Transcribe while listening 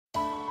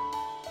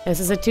This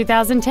is a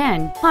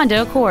 2010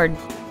 Honda Accord.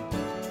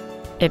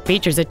 It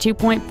features a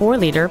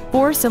 2.4-liter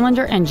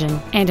four-cylinder engine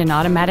and an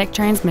automatic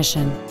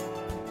transmission.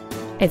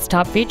 Its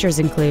top features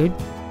include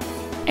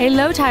a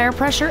low tire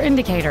pressure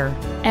indicator,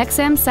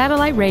 XM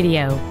satellite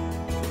radio,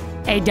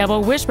 a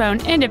double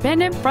wishbone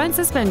independent front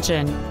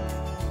suspension,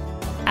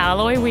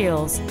 alloy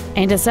wheels,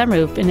 and a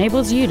sunroof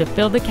enables you to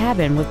fill the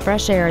cabin with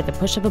fresh air at the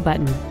push of a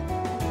button.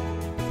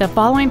 The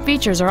following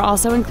features are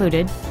also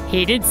included: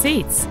 heated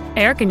seats,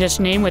 air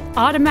conditioning with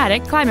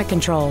automatic climate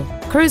control,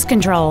 cruise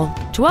control,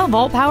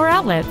 12-volt power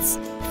outlets,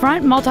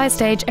 front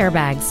multi-stage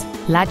airbags,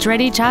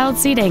 latch-ready child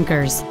seat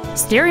anchors,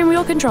 steering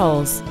wheel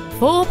controls,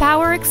 full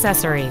power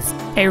accessories,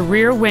 a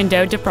rear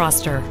window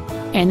defroster,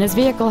 and this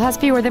vehicle has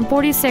fewer than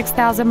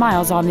 46,000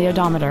 miles on the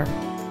odometer.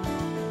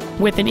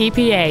 With an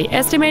EPA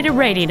estimated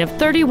rating of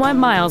 31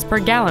 miles per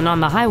gallon on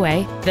the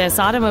highway, this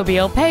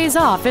automobile pays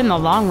off in the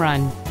long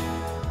run.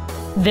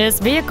 This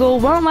vehicle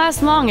won't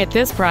last long at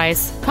this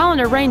price. Call and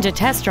arrange a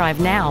test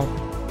drive now.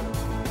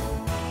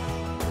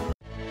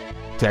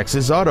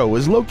 Texas Auto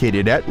is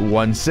located at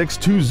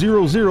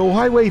 16200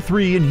 Highway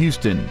 3 in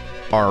Houston.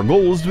 Our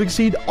goal is to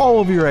exceed all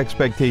of your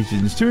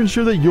expectations to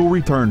ensure that you'll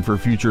return for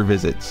future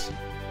visits.